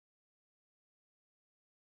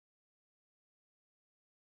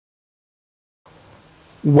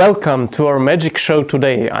Welcome to our magic show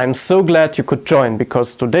today. I'm so glad you could join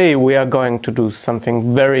because today we are going to do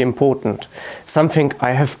something very important. Something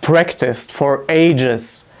I have practiced for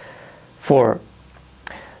ages for.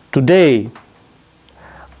 Today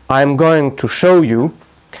I'm going to show you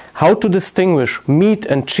how to distinguish meat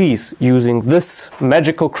and cheese using this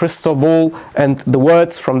magical crystal ball and the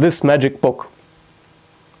words from this magic book.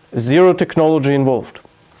 Zero technology involved.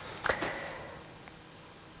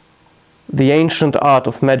 The ancient art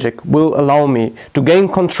of magic will allow me to gain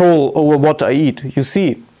control over what I eat. You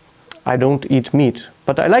see, I don't eat meat,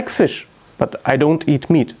 but I like fish, but I don't eat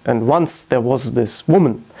meat. And once there was this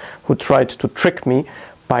woman who tried to trick me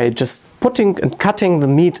by just putting and cutting the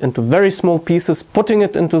meat into very small pieces, putting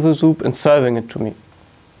it into the soup and serving it to me.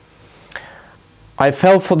 I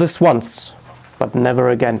fell for this once, but never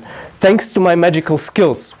again. Thanks to my magical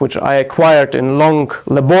skills, which I acquired in long,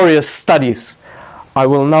 laborious studies, I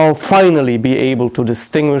will now finally be able to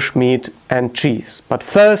distinguish meat and cheese. But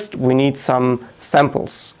first we need some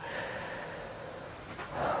samples.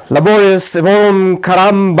 Laborious, evom,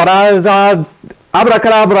 karam, baraza,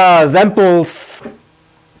 abracadabra, samples.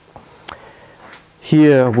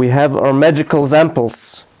 Here we have our magical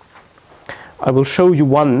samples. I will show you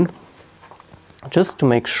one just to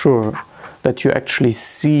make sure that you actually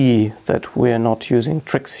see that we are not using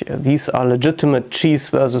tricks here. These are legitimate cheese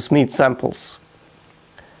versus meat samples.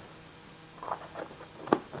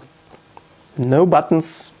 No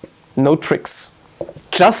buttons, no tricks,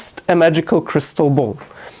 just a magical crystal ball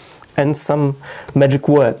and some magic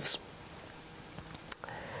words.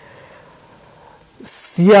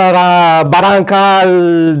 Sierra,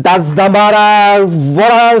 Barrancal, Das Damara,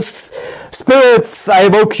 Voras, spirits, I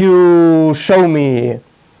evoke you, show me.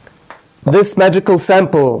 This magical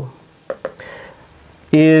sample,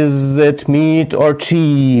 is it meat or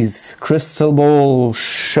cheese? Crystal ball,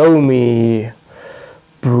 show me.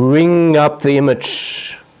 Bring up the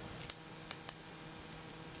image.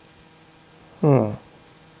 I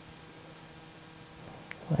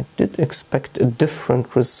did expect a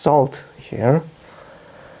different result here.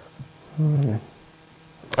 And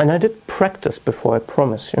I did practice before, I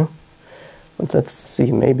promise you. But let's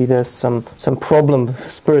see, maybe there's some problem with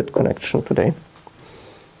spirit connection today.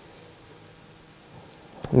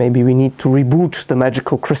 Maybe we need to reboot the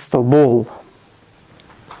magical crystal ball.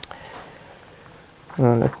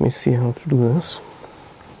 Let me see how to do this.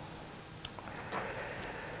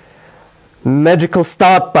 Magical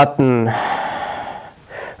start button.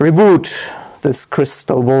 Reboot this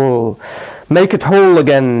crystal ball. Make it whole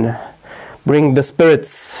again. Bring the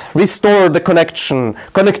spirits. Restore the connection.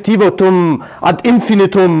 Connectivotum ad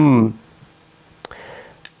infinitum.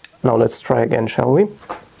 Now let's try again, shall we?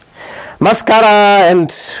 Mascara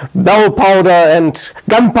and bell powder and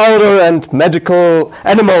gunpowder and magical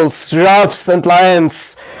animals, giraffes and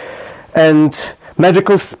lions and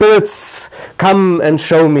magical spirits, come and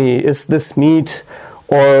show me, is this meat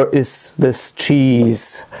or is this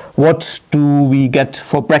cheese? What do we get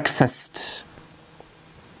for breakfast?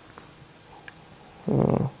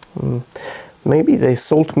 Maybe they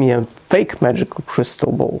sold me a fake magical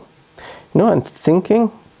crystal ball. You know, I'm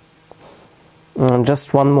thinking,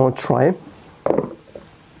 just one more try.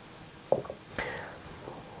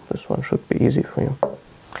 This one should be easy for you.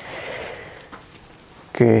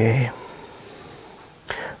 Okay.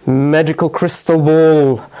 Magical crystal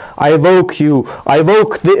ball, I evoke you. I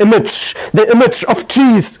evoke the image of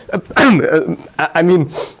cheese. I mean,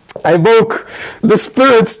 I evoke the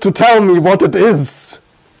spirits to tell me what it is.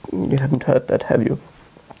 You haven't heard that, have you?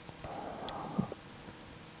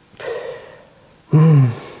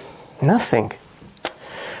 Nothing.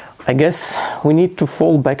 I guess we need to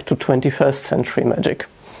fall back to 21st century magic.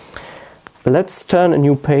 Let's turn a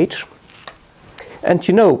new page. And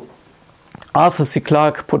you know, Arthur C.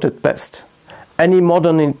 Clarke put it best. Any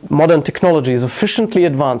modern technology sufficiently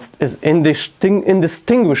advanced is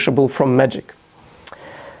indistinguishable from magic.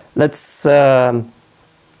 Let's bring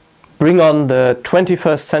on the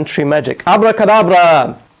 21st century magic.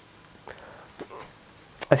 Abracadabra!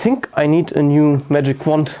 I think I need a new magic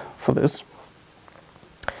wand for this.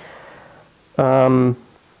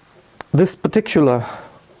 This particular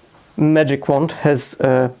magic wand has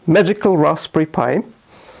a magical Raspberry Pi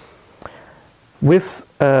with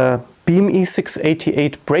a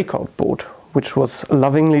BME688 breakout board, which was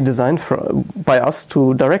lovingly designed by us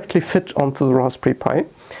to directly fit onto the Raspberry Pi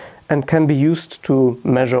and can be used to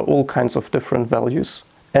measure all kinds of different values: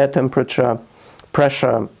 air temperature,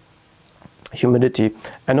 pressure, humidity,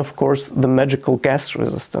 and of course the magical gas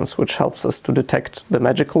resistance, which helps us to detect the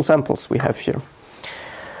magical samples we have here.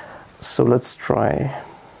 So let's try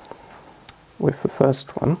with the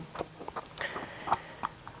first one.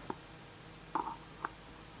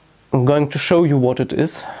 I'm going to show you what it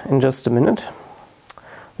is in just a minute,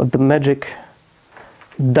 but the magic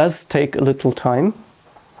does take a little time.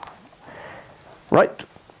 Right.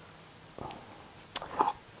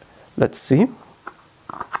 Let's see.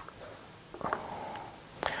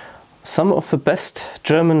 Some of the best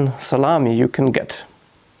German salami you can get.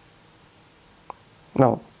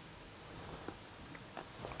 No.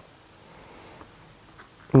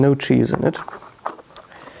 No cheese in it.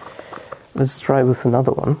 Let's try with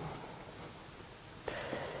another one.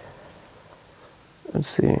 Let's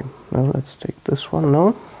see. Well, let's take this one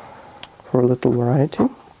now for a little variety.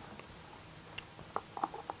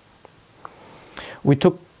 We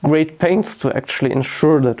took great pains to actually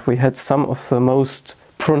ensure that we had some of the most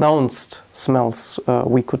pronounced smells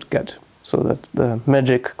we could get, so that the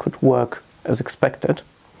magic could work as expected.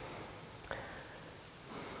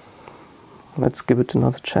 Let's give it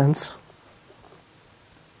another chance.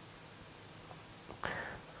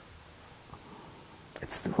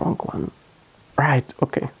 It's the wrong one. Right,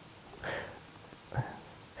 okay.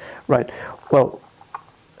 Right, well,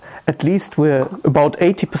 at least we're about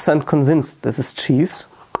 80% convinced this is cheese,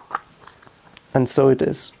 and so it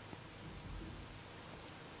is.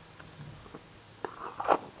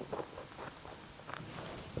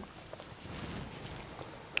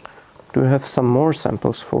 Do I have some more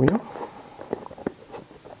samples for you?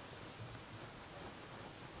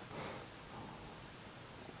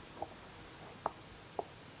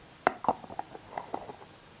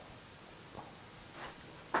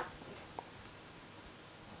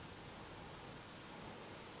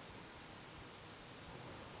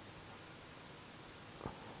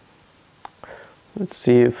 Let's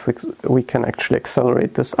see if we can actually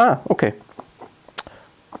accelerate this. Ah, okay.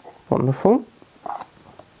 Wonderful.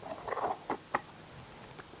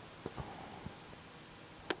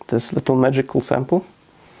 This little magical sample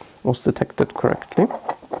was detected correctly.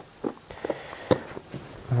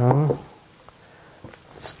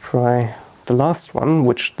 Let's try the last one,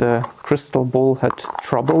 which the crystal ball had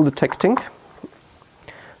trouble detecting.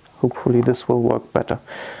 Hopefully this will work better.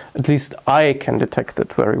 At least I can detect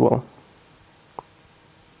it very well.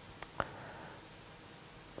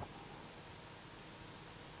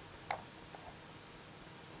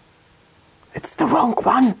 It's the wrong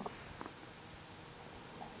one!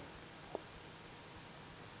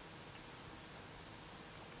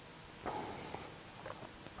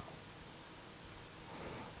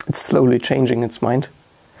 It's slowly changing its mind.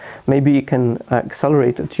 Maybe you can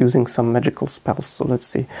accelerate it using some magical spells. So let's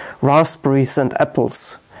see. Raspberries and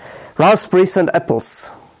apples. Raspberries and apples.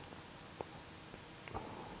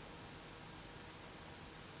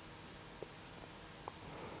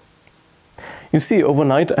 You see,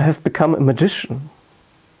 overnight I have become a magician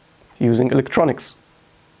using electronics.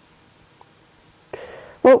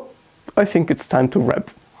 Well, I think it's time to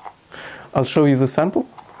wrap. I'll show you the sample.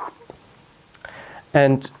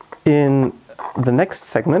 And in the next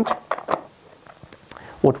segment,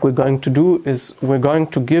 what we're going to do is we're going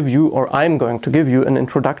to give you, or I'm going to give you, an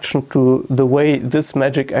introduction to the way this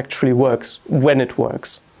magic actually works, when it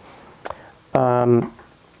works.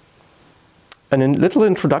 A little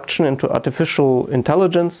introduction into artificial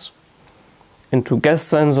intelligence, into gas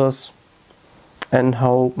sensors, and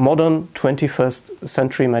how modern 21st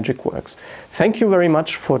century magic works. Thank you very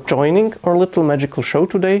much for joining our little magical show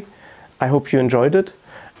today. I hope you enjoyed it,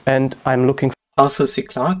 and I'm looking. Arthur C.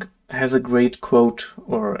 Clarke has a great quote,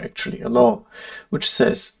 or actually a law, which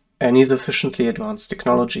says, "Any sufficiently advanced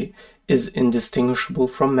technology is indistinguishable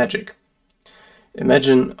from magic."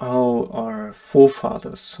 Imagine how our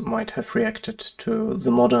forefathers might have reacted to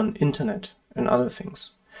the modern internet and other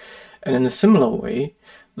things. And in a similar way,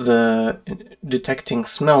 the detecting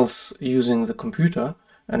smells using the computer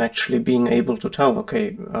and actually being able to tell,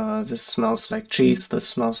 okay, this smells like cheese, this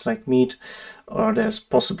smells like meat, or there's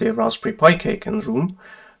possibly a Raspberry Pi cake in the room,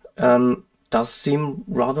 does seem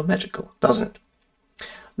rather magical, doesn't it?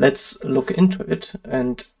 Let's look into it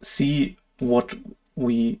and see what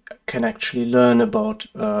we can actually learn about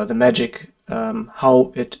the magic,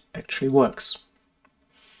 how it actually works.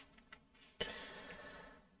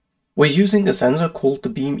 We're using a sensor called the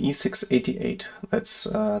BME688. That's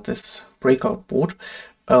this breakout board,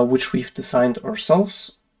 which we've designed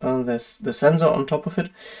ourselves. There's the sensor on top of it,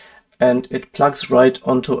 and it plugs right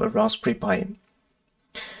onto a Raspberry Pi.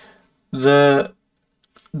 The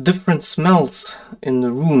different smells in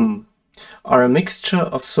the room are a mixture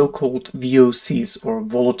of so-called VOCs, or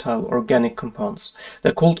volatile organic compounds.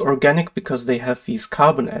 They're called organic because they have these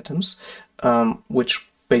carbon atoms, which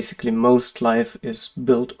basically most life is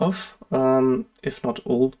built of, if not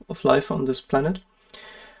all of life on this planet.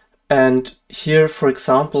 And here, for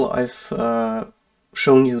example, I've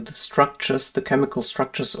shown you the structures, the chemical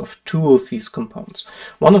structures of two of these compounds.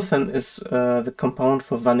 One of them is the compound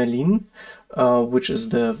for vanillin, which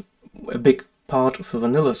is a big part of the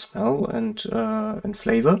vanilla smell and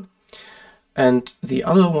flavor. And the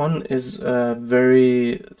other one is a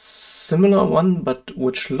very similar one, but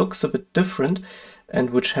which looks a bit different and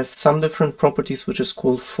which has some different properties, which is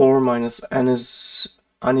called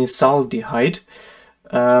 4-anisaldehyde,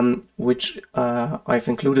 which I've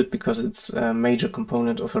included because it's a major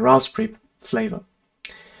component of a raspberry flavor.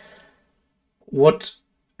 What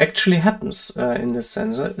actually happens in this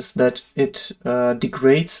sensor is that it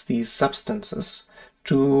degrades these substances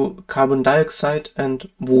to carbon dioxide and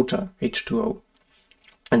water, H2O,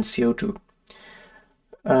 and CO2.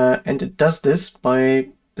 And it does this by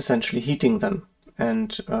essentially heating them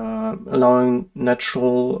and allowing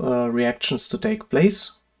natural reactions to take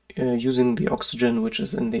place using the oxygen which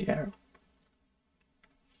is in the air.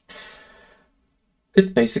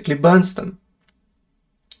 It basically burns them.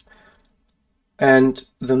 And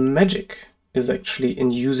the magic is actually in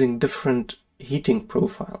using different heating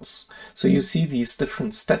profiles. So you see these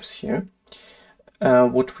different steps here.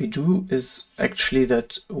 What we do is actually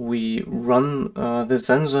that we run the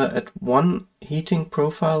sensor at one heating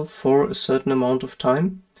profile for a certain amount of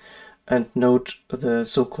time and note the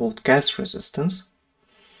so-called gas resistance.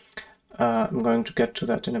 I'm going to get to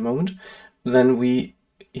that in a moment. Then we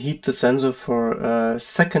heat the sensor for a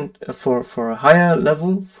second, for a higher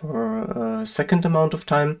level, for a second amount of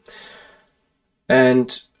time,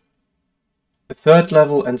 and a third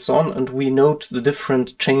level, and so on, and we note the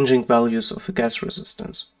different changing values of the gas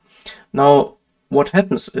resistance. Now, what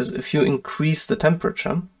happens is if you increase the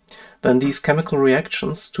temperature, then these chemical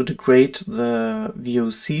reactions to degrade the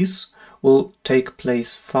VOCs will take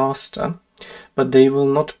place faster, but they will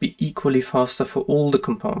not be equally faster for all the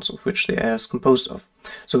compounds of which the air is composed of.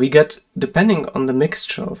 So we get, depending on the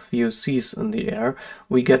mixture of VOCs in the air,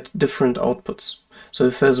 we get different outputs. So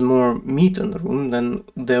if there's more meat in the room, then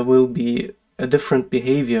there will be a different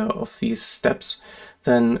behavior of these steps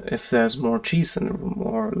than if there's more cheese in the room,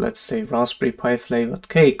 or let's say raspberry Pi flavored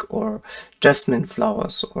cake, or jasmine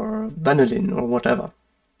flowers, or vanillin, or whatever.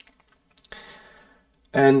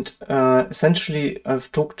 And essentially I've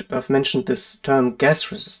mentioned this term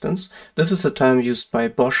gas resistance. This is a term used by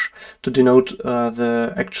Bosch to denote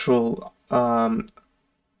the actual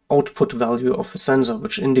output value of a sensor,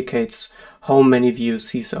 which indicates how many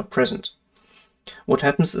VOCs are present. What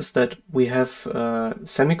happens is that we have a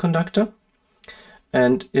semiconductor,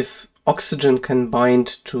 and if oxygen can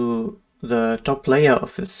bind to the top layer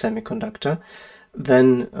of this semiconductor,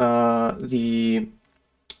 then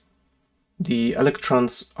the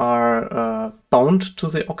electrons are bound to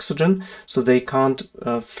the oxygen, so they can't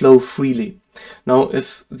flow freely. Now,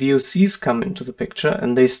 if VOCs come into the picture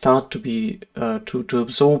and they start to be to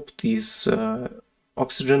absorb these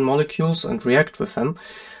oxygen molecules and react with them,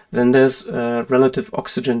 then there's relative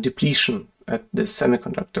oxygen depletion at the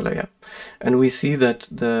semiconductor layer, and we see that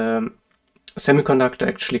the semiconductor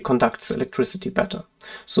actually conducts electricity better,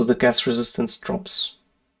 so the gas resistance drops.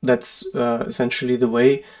 That's essentially the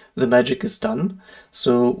way the magic is done.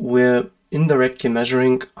 So we're indirectly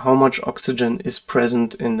measuring how much oxygen is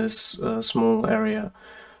present in this small area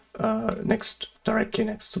directly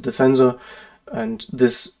next to the sensor, and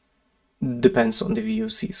this depends on the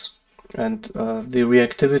VOCs and the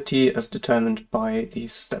reactivity as determined by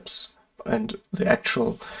these steps and the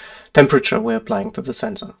actual temperature we're applying to the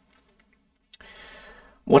sensor.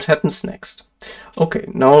 What happens next? Okay,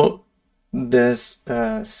 now there's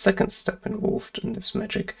a second step involved in this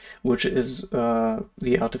magic, which is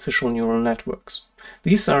the artificial neural networks.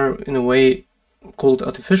 These are in a way called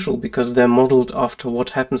artificial because they're modeled after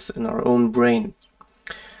what happens in our own brain.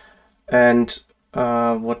 And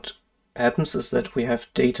what happens is that we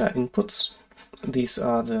have data inputs. These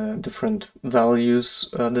are the different values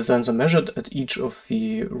the sensor measured at each of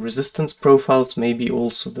the resistance profiles, maybe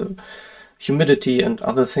also the humidity and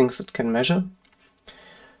other things it can measure.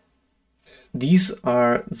 These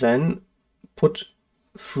are then put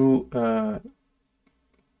through a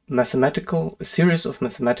series of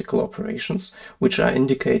mathematical operations, which are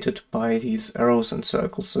indicated by these arrows and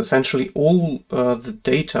circles. So essentially all the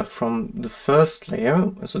data from the first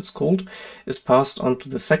layer, as it's called, is passed on to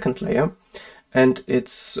the second layer, and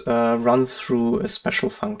it's run through a special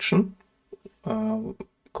function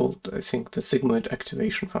called, I think, the sigmoid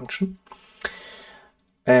activation function.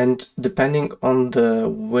 And depending on the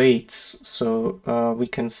weights, so we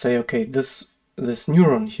can say, okay, this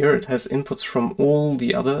neuron here, it has inputs from all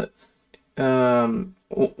the other,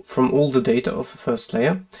 from all the data of the first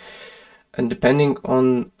layer, and depending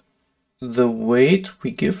on the weight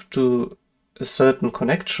we give to a certain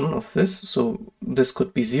connection of this. So this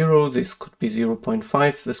could be 0, this could be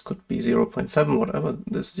 0.5, this could be 0.7, whatever,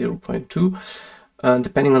 this 0.2.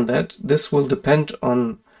 Depending on that, this will depend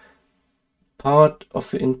on part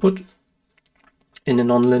of the input in a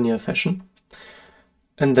nonlinear fashion.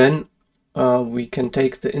 And then we can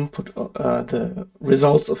take the input, the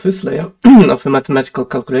results of this layer of the mathematical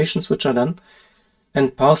calculations which are done,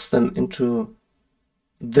 and pass them into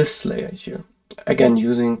this layer here. Again,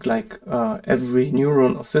 using like every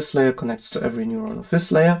neuron of this layer connects to every neuron of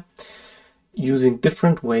this layer, using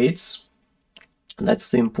different weights. That's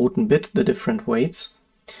the important bit, the different weights.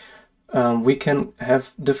 We can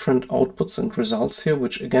have different outputs and results here,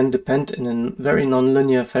 which again depend in a very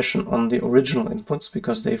nonlinear fashion on the original inputs,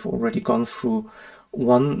 because they've already gone through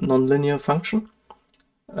one nonlinear function.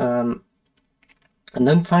 And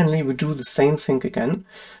then finally we do the same thing again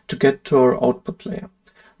to get to our output layer.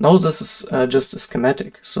 Now this is just a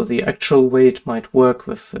schematic, so the actual way it might work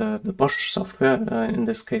with the Bosch software, in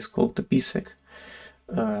this case called the BSEC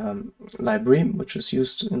library, which is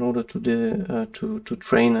used in order to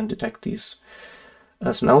train and detect these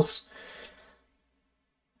smells.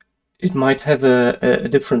 It might have a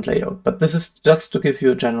different layout, but this is just to give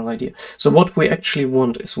you a general idea. So what we actually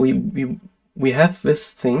want is we have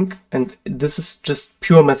this thing, and this is just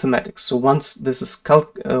pure mathematics. So once this is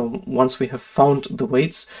once we have found the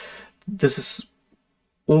weights, this is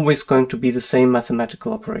always going to be the same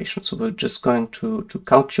mathematical operation. So we're just going to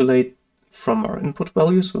calculate from our input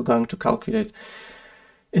values. We're going to calculate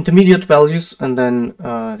intermediate values, and then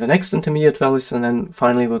the next intermediate values, and then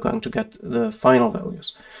finally we're going to get the final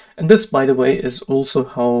values. And this, by the way, is also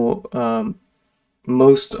how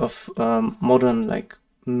most of modern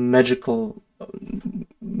magical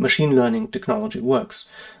machine learning technology works,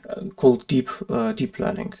 called deep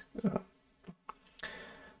learning.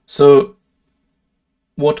 So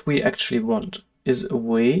what we actually want is a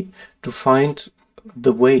way to find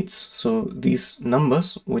the weights, so these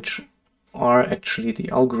numbers, which are actually the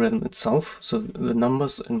algorithm itself, so the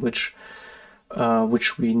numbers in which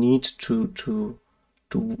we need to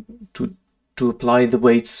apply the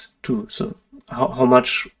weights to. So how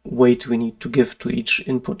much weight we need to give to each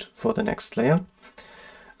input for the next layer.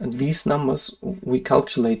 And these numbers, we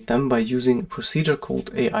calculate them by using a procedure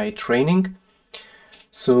called AI training.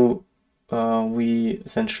 So we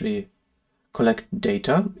essentially collect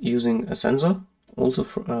data using a sensor, also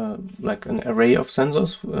for, like an array of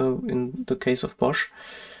sensors in the case of Bosch,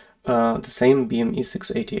 the same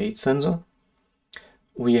BME688 sensor.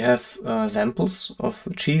 We have samples of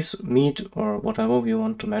cheese, meat, or whatever we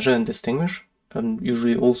want to measure and distinguish, and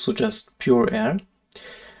usually also just pure air.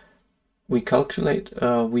 We calculate,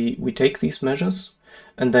 we take these measures,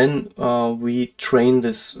 and then we train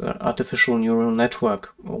this artificial neural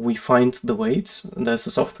network. We find the weights, and there's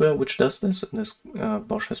a software which does this, and this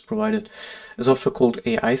Bosch has provided a software called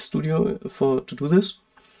AI Studio to do this.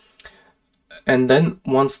 And then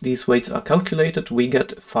once these weights are calculated, we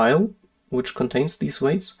get a file which contains these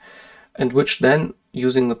weights, and which then,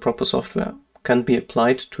 using the proper software, can be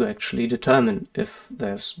applied to actually determine if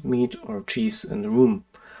there's meat or cheese in the room,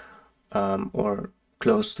 or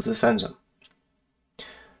close to the sensor.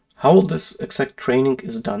 How this exact training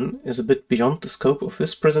is done is a bit beyond the scope of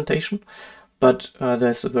this presentation, but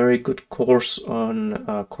there's a very good course on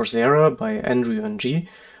Coursera by Andrew Ng,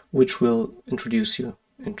 which will introduce you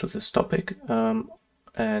into this topic.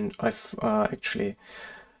 And I've actually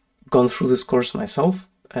gone through this course myself,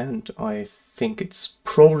 and I think it's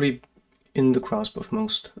probably in the grasp of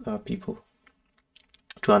most people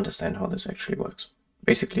to understand how this actually works.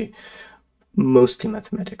 Basically, mostly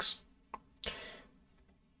mathematics.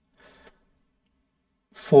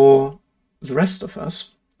 For the rest of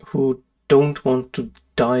us who don't want to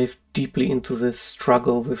dive deeply into this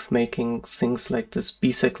struggle with making things like this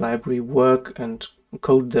BSEC library work and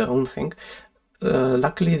code their own thing,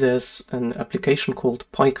 luckily there's an application called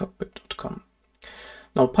PiCockpit.com.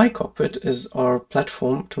 Now, PiCockpit is our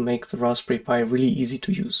platform to make the Raspberry Pi really easy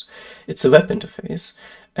to use. It's a web interface,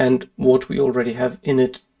 and what we already have in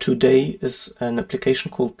it today is an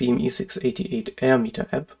application called BME688 Air Meter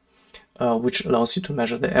app, which allows you to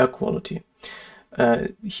measure the air quality.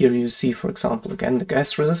 Here you see, for example, again, the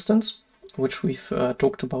gas resistance, which we've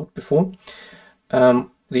talked about before,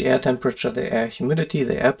 the air temperature, the air humidity,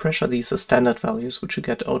 the air pressure. These are standard values which you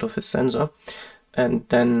get out of a sensor. And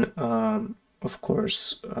then, of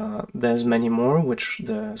course, there's many more, which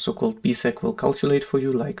the so-called BSEC will calculate for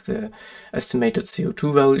you, like the estimated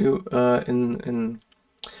CO2 value in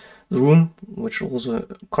the room, which also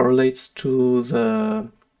correlates to the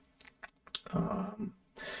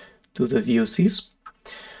VOCs.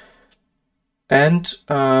 And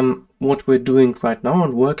what we're doing right now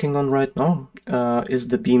and working on right now is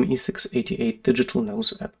the BME688 digital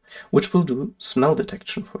nose app, which will do smell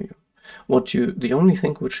detection for you. The only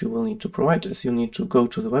thing which you will need to provide is you need to go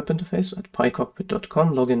to the web interface at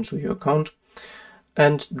picockpit.com, log into your account,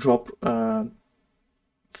 and drop a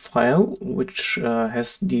file which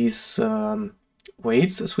has these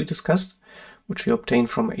weights, as we discussed, which you obtain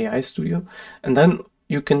from AI Studio, and then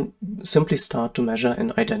you can simply start to measure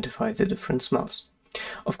and identify the different smells.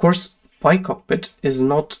 Of course, PiCockpit is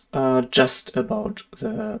not just about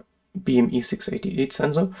the BME688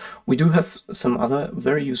 sensor. We do have some other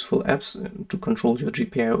very useful apps to control your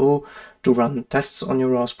GPIO, to run tests on your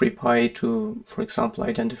Raspberry Pi, to, for example,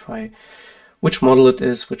 identify which model it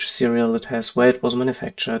is, which serial it has, where it was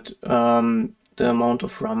manufactured, the amount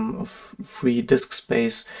of RAM, of free disk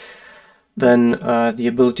space, then the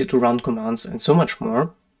ability to run commands, and so much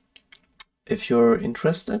more. If you're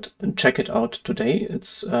interested, check it out today.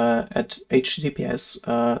 It's at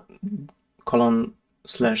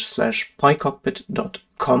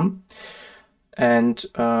https://picockpit.com, and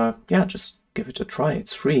yeah, just give it a try.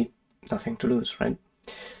 It's free, nothing to lose, right?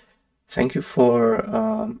 Thank you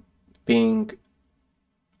for being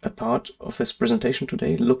a part of this presentation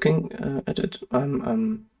today, looking at it.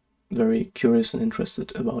 I'm very curious and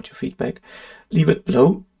interested about your feedback. Leave it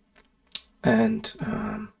below, and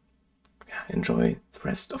yeah, enjoy the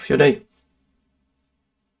rest of your day.